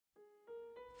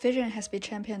Vision has been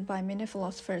championed by many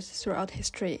philosophers throughout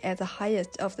history as the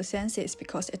highest of the senses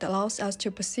because it allows us to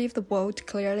perceive the world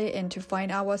clearly and to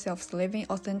find ourselves living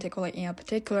authentically in a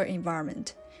particular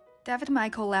environment. David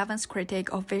Michael Levin's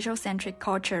critique of visual-centric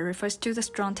culture refers to the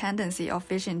strong tendency of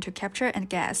vision to capture and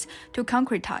guess, to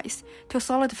concretize, to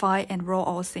solidify and rule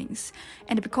all things.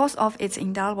 And because of its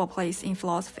indelible place in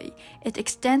philosophy, it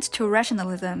extends to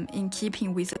rationalism in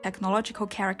keeping with the technological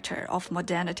character of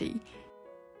modernity.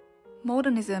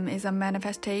 Modernism is a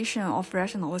manifestation of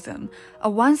rationalism, a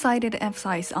one-sided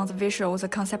emphasis on the visual, the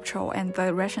conceptual, and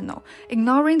the rational,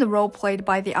 ignoring the role played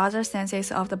by the other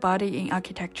senses of the body in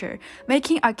architecture,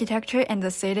 making architecture and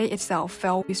the city itself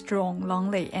feel withdrawn,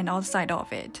 lonely, and outside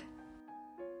of it.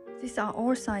 These are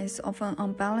all signs of an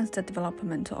unbalanced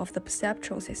development of the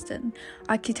perceptual system.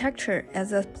 Architecture,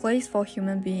 as a place for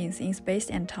human beings in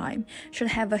space and time, should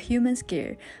have a human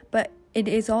scale, but it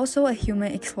is also a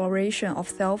human exploration of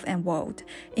self and world,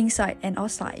 inside and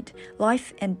outside,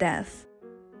 life and death.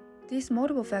 These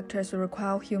multiple factors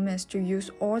require humans to use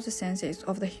all the senses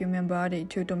of the human body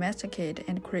to domesticate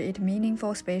and create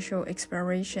meaningful spatial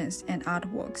explorations and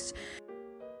artworks.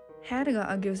 Heidegger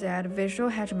argues that visual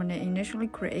hegemony initially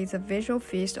creates a visual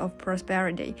feast of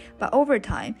prosperity, but over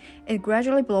time, it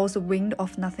gradually blows the wind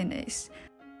of nothingness.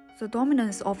 The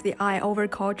dominance of the eye over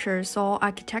culture saw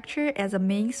architecture as a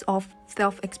means of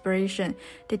self-expression,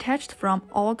 detached from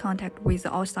all contact with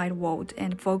the outside world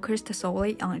and focused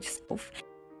solely on itself.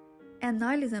 And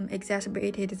nihilism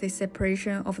exacerbated the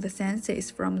separation of the senses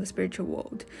from the spiritual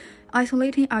world,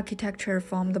 isolating architecture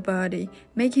from the body,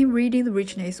 making reading the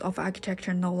richness of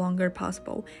architecture no longer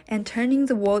possible, and turning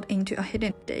the world into a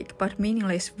hedonistic but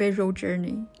meaningless visual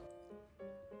journey.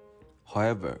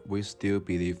 However, we still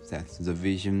believe that the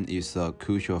vision is a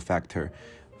crucial factor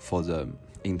for the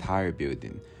entire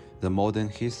building. The modern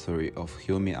history of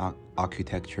human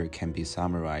architecture can be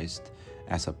summarized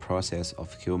as a process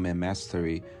of human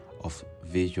mastery of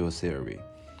visual theory.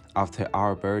 After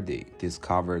Alberti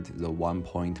discovered the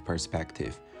one-point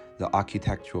perspective, the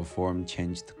architectural form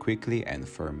changed quickly and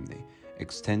firmly,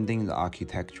 extending the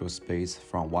architectural space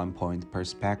from one-point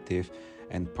perspective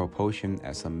and proportion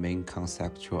as a main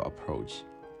conceptual approach.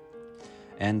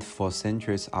 And for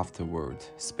centuries afterward,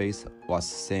 space was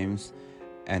seen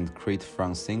and created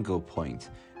from single point.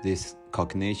 This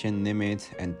cognition limits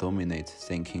and dominates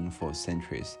thinking for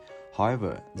centuries.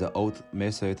 However, the old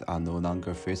methods are no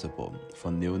longer feasible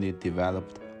for newly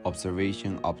developed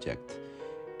observation objects.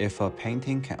 If a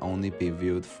painting can only be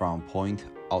viewed from a point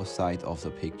outside of the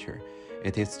picture,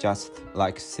 it is just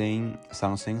like seeing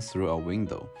something through a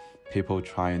window. People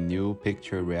try a new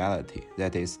picture reality,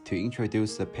 that is, to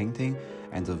introduce the painting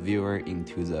and the viewer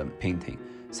into the painting,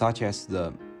 such as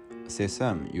the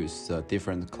system uses a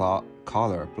different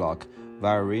color block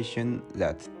variation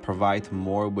that provide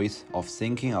more ways of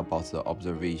thinking about the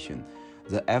observation.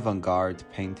 The avant-garde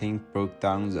painting broke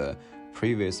down the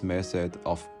previous method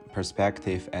of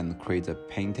perspective and created a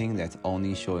painting that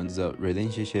only shows the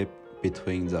relationship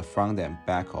between the front and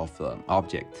back of the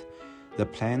object. The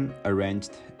plan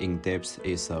arranged in depth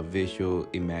is a visual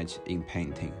image in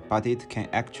painting, but it can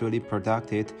actually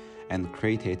produce it and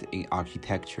create it in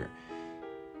architecture.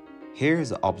 Here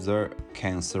the observer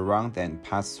can surround and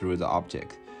pass through the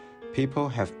object. People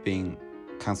have been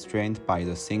constrained by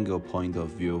the single point of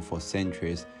view for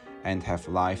centuries and have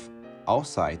lived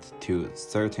outside to a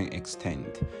certain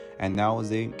extent, and now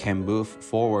they can move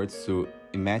forward through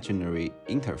imaginary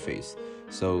interface.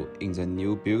 So in the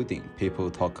new building,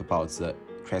 people talk about the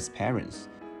transparency,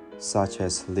 such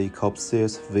as Le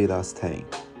Corbusier's Villa Stain,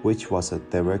 which was a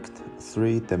direct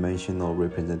three-dimensional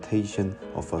representation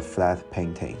of a flat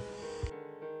painting.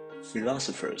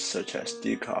 Philosophers such as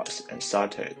Descartes and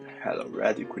Sartre had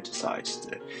already criticized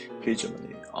the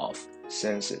hegemony of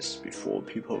senses before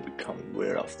people become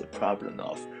aware of the problem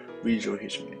of visual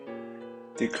hegemony.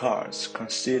 Descartes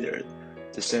considered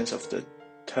the sense of the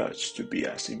touch to be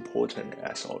as important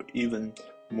as or even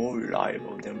more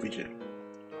reliable than vision,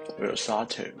 where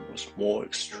Sartre was more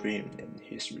extreme in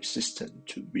his resistance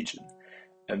to vision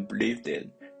and believed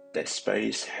that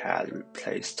space had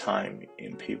replaced time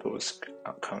in people's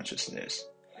consciousness.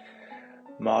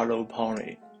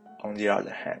 Merleau-Ponty, on the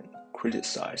other hand,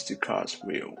 criticized Descartes'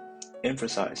 view,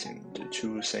 emphasizing the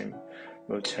true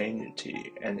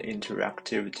simultaneity and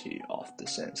interactivity of the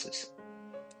senses.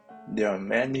 There are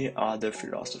many other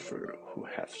philosophers who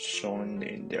have shown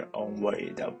in their own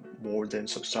way that modern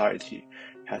society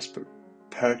has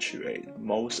perpetuated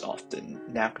most of the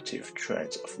negative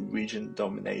trends of vision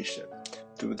domination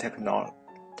through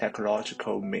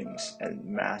technological means and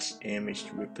mass image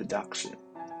reproduction.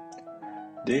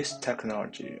 This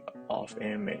technology of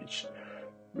image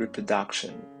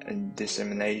reproduction, and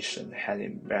dissemination had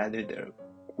embedded a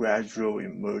gradual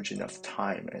emerging of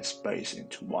time and space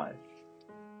into one.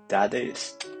 That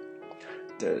is,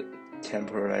 the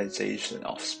temporalization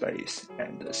of space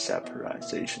and the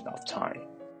separarization of time.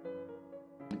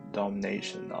 The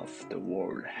domination of the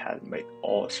world had made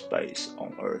all space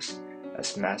on Earth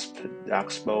as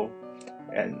mass-productible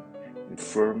and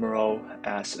ephemeral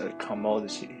as a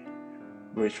commodity,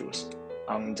 which was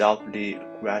undoubtedly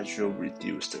gradually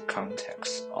reduced the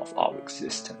context of our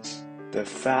existence. The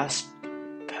fast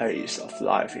pace of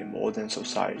life in modern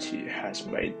society has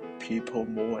made people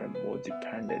more and more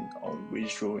dependent on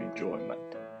visual enjoyment.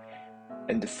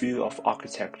 In the field of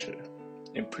architecture,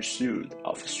 in pursuit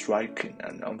of a striking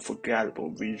and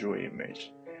unforgettable visual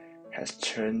image, has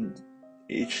turned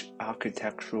each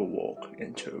architectural work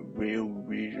into a real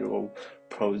visual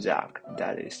product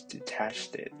that is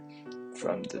detached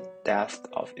from the depth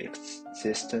of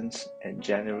existence and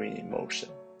genuine emotion.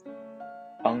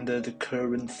 Under the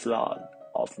current flood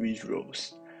of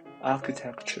visuals,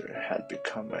 architecture had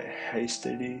become a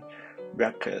hastily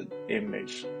record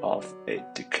image of a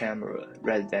Decameron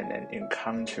rather than an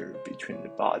encounter between the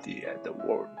body and the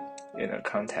world in a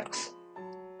context.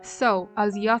 So,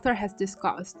 as the author has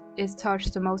discussed, is touch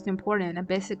the most important and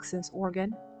basic sense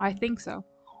organ? I think so.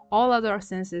 All other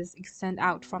senses extend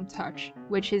out from touch,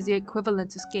 which is the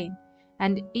equivalent to skin,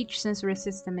 and each sensory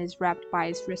system is wrapped by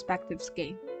its respective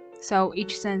skin. So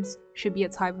each sense should be a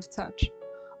type of touch.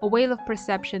 A way of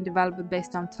perception developed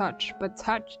based on touch, but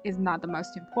touch is not the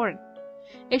most important.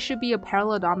 It should be a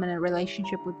parallel dominant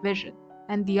relationship with vision,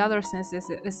 and the other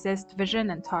senses assist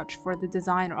vision and touch for the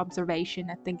design or observation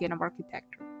and thinking of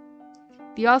architecture.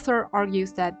 The author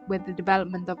argues that with the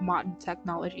development of modern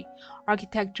technology,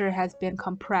 architecture has been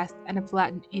compressed and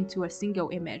flattened into a single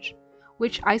image,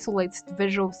 which isolates the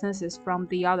visual senses from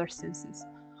the other senses,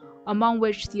 among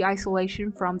which the isolation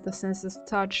from the sense of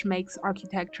touch makes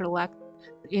architecture lack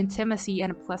the intimacy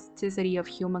and plasticity of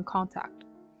human contact.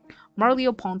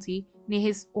 Merleau-Ponty, in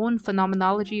his own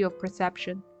Phenomenology of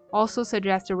Perception, also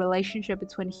suggests a relationship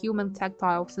between human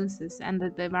tactile senses and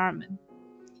the environment.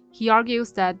 He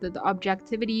argues that the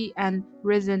objectivity and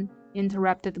reason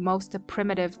interrupted the most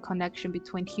primitive connection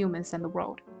between humans and the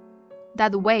world.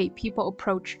 That the way people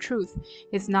approach truth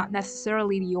is not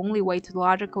necessarily the only way to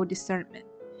logical discernment.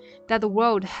 That the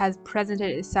world has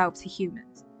presented itself to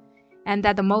humans, and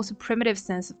that the most primitive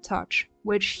sense of touch,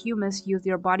 which humans use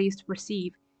their bodies to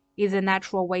perceive, is a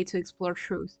natural way to explore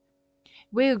truth.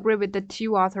 We agree with the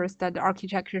two authors that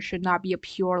architecture should not be a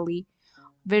purely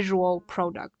visual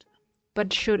product,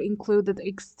 but should include the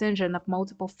extension of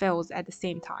multiple fields at the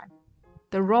same time.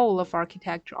 The role of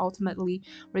architecture ultimately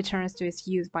returns to its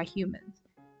use by humans,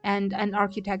 and an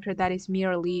architecture that is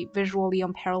merely visually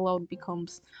unparalleled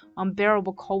becomes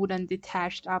unbearable cold and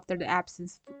detached after the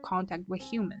absence of contact with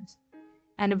humans,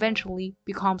 and eventually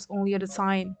becomes only a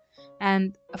design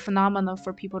and a phenomenon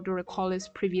for people to recall its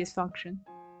previous function.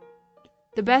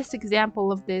 The best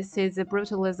example of this is the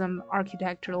brutalism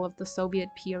architecture of the Soviet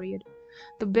period.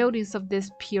 The buildings of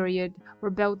this period were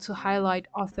built to highlight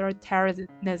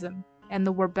authoritarianism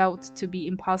and were built to be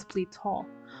impossibly tall,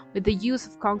 with the use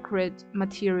of concrete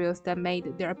materials that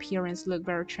made their appearance look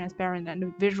very transparent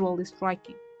and visually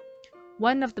striking.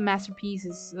 One of the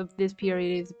masterpieces of this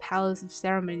period is the Palace of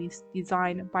Ceremonies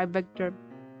designed by Victor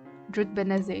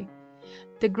Drutbeneze.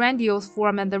 The grandiose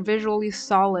form and the visually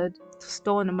solid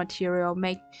stone material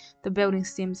make the building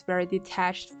seem very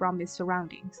detached from its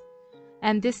surroundings.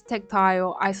 And this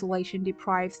tactile isolation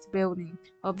deprives the building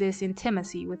of this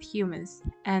intimacy with humans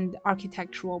and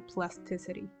architectural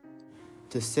plasticity.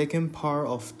 The second part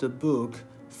of the book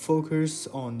focuses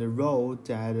on the role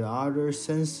that the other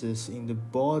senses in the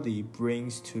body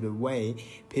brings to the way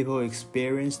people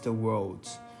experience the world.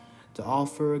 The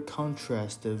author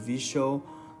contrasts the visual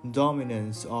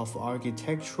dominance of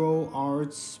architectural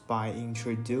arts by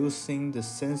introducing the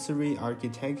sensory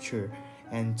architecture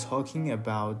and talking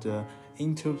about the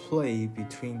interplay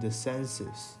between the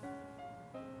senses.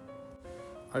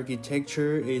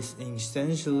 Architecture is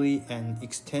essentially an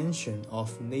extension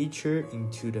of nature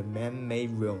into the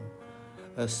man-made realm,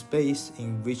 a space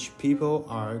in which people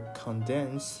are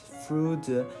condensed through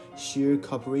the sheer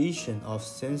cooperation of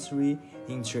sensory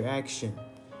interaction.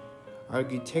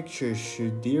 Architecture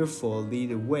should therefore lead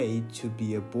the way to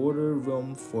be a border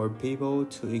room for people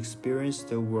to experience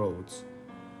the world.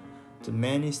 The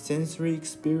many sensory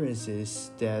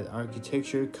experiences that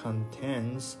architecture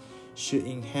contains should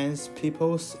enhance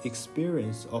people's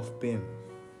experience of being.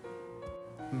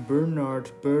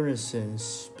 Bernard Bergson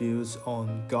builds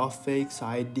on Gothick's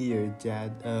idea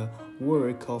that a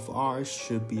work of art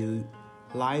should be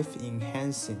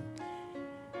life-enhancing,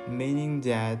 meaning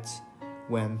that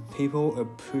when people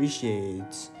appreciate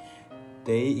it,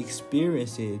 they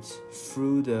experience it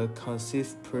through the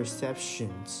conceived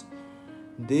perceptions.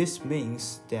 This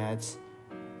means that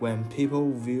when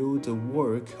people view the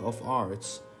work of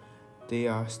art, they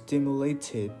are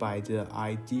stimulated by the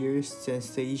ideal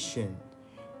sensation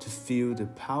to feel the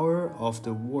power of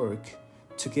the work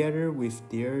together with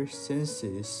their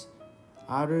senses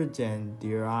other than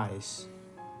their eyes.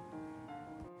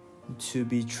 To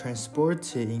be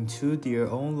transported into their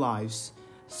own lives,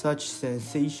 such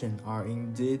sensations are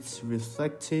indeed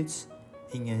reflected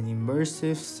in an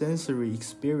immersive sensory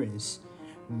experience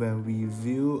when we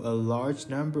view a large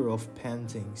number of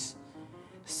paintings.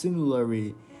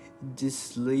 Similarly,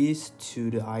 this leads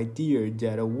to the idea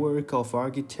that a work of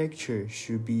architecture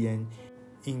should be an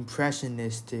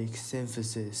impressionistic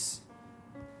synthesis,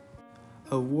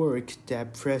 a work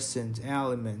that presents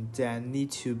elements that need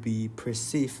to be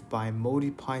perceived by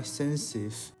multiple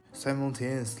senses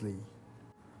simultaneously.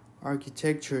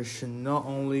 Architecture should not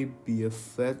only be a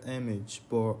flat image,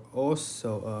 but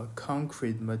also a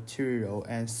concrete material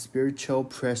and spiritual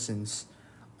presence.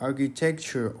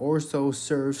 Architecture also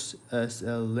serves as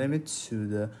a limit to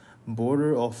the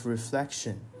border of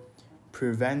reflection,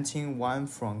 preventing one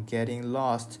from getting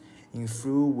lost in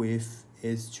through with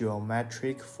its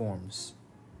geometric forms.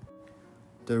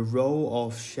 The role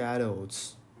of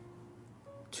shadows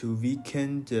to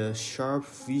weaken the sharp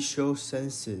visual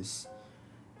senses.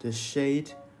 The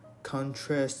shade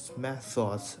contrast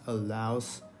method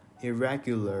allows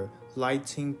irregular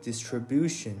lighting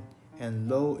distribution and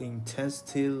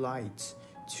low-intensity light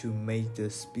to make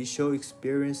the spatial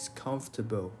experience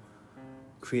comfortable,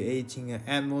 creating an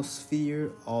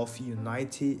atmosphere of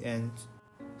unity and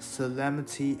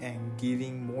solemnity and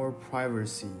giving more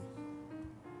privacy.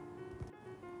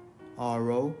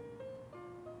 Aura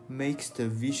makes the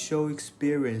visual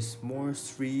experience more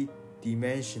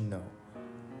three-dimensional,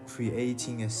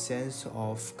 creating a sense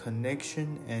of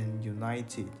connection and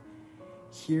united.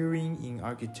 Hearing in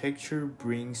architecture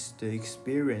brings the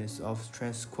experience of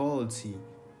tranquility.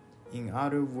 In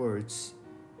other words,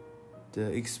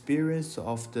 the experience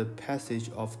of the passage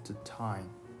of the time.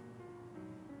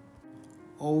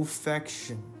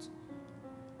 Olfaction,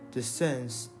 the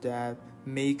sense that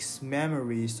makes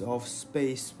memories of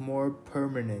space more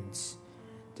permanent.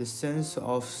 The sense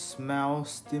of smell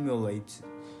stimulates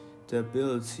the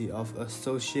ability of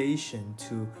association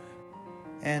to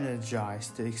energize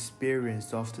the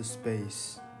experience of the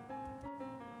space.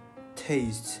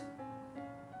 Taste,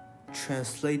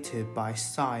 translated by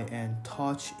sight and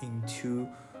touch into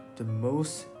the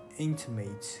most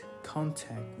intimate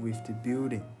contact with the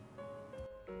building.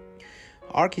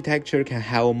 Architecture can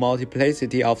have a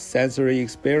multiplicity of sensory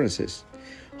experiences.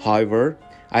 However,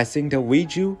 I think the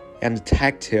visual and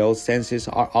tactile senses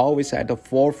are always at the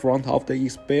forefront of the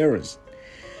experience.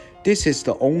 This is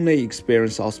the only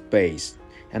experience of space,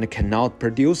 and cannot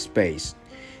produce space.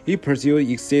 If pursued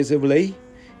excessively,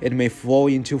 it may fall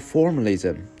into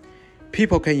formalism.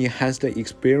 People can enhance the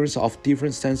experience of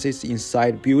different senses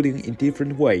inside building in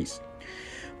different ways.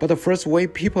 But the first way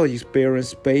people experience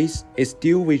space is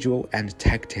still visual and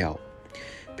tactile.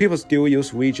 People still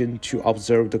use vision to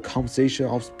observe the composition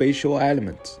of spatial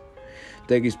elements,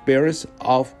 the experience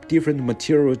of different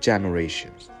material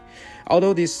generations.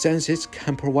 Although these senses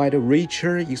can provide a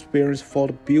richer experience for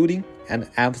the building and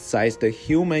emphasize the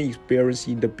human experience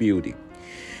in the building,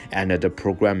 and the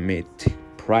programmatic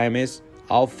premise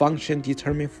of function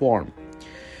determine form,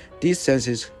 these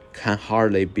senses can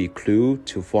hardly be clued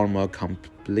to form a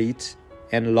complete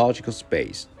and logical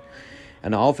space,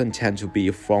 and often tend to be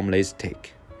formalistic,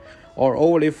 or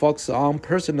overly focus on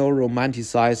personal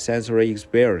romanticized sensory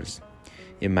experience.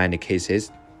 In many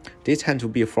cases, they tend to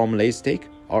be formalistic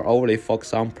or overly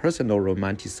focus on personal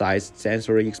romanticized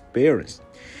sensory experience,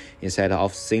 instead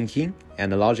of thinking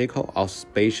and logical of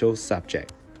spatial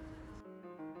subject.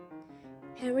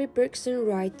 Henry Bergson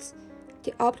writes,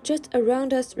 "The objects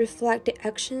around us reflect the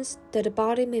actions that the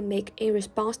body may make in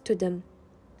response to them."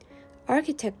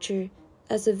 Architecture,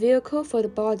 as a vehicle for the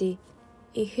body,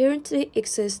 inherently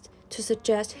exists to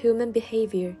suggest human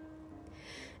behavior,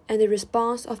 and the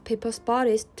response of people's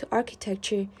bodies to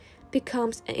architecture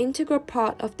becomes an integral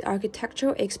part of the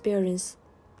architectural experience,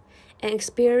 an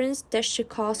experience that should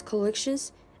cause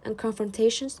collisions and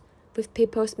confrontations with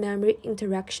people's memory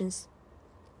interactions.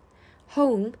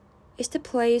 Home is the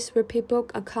place where people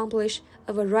accomplish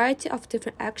a variety of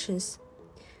different actions: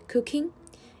 cooking,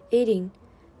 eating,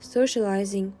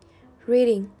 socializing,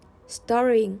 reading,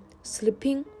 studying,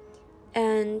 sleeping,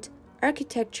 and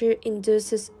architecture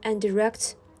induces and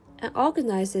directs and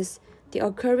organizes the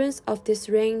occurrence of this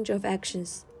range of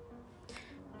actions.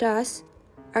 Thus,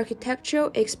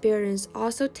 architectural experience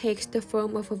also takes the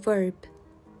form of a verb.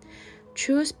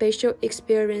 True spatial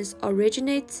experience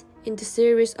originates in the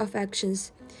series of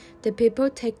actions that people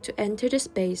take to enter the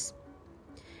space.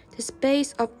 The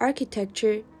space of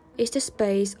architecture is the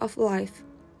space of life,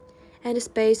 and the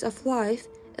space of life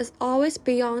is always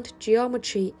beyond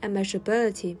geometry and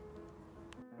measurability.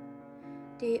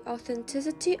 The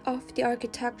authenticity of the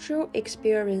architectural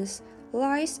experience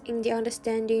lies in the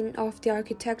understanding of the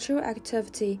architectural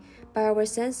activity by our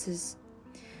senses,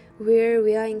 where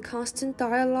we are in constant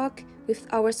dialogue with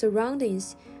our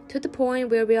surroundings to the point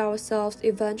where we ourselves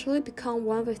eventually become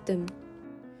one with them.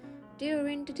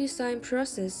 During the design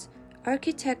process,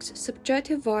 architects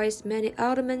subjectivize many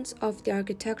elements of the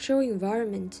architectural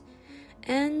environment,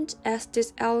 and as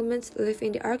these elements live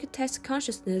in the architect's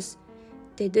consciousness,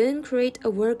 they then create a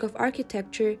work of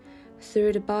architecture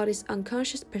through the body's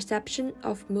unconscious perception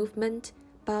of movement,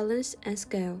 balance, and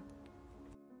scale.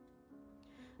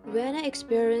 When an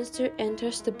experiencer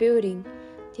enters the building,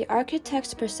 the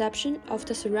architect's perception of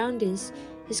the surroundings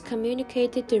is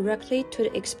communicated directly to the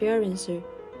experiencer,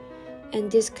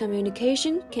 and this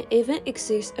communication can even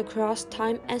exist across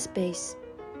time and space.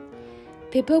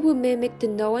 People will mimic the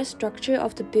known structure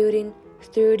of the building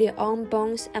through their own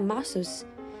bones and muscles,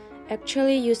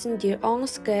 actually using their own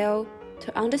scale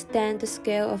to understand the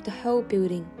scale of the whole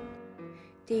building.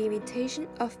 The imitation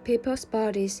of people's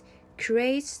bodies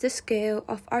creates the scale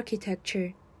of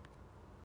architecture.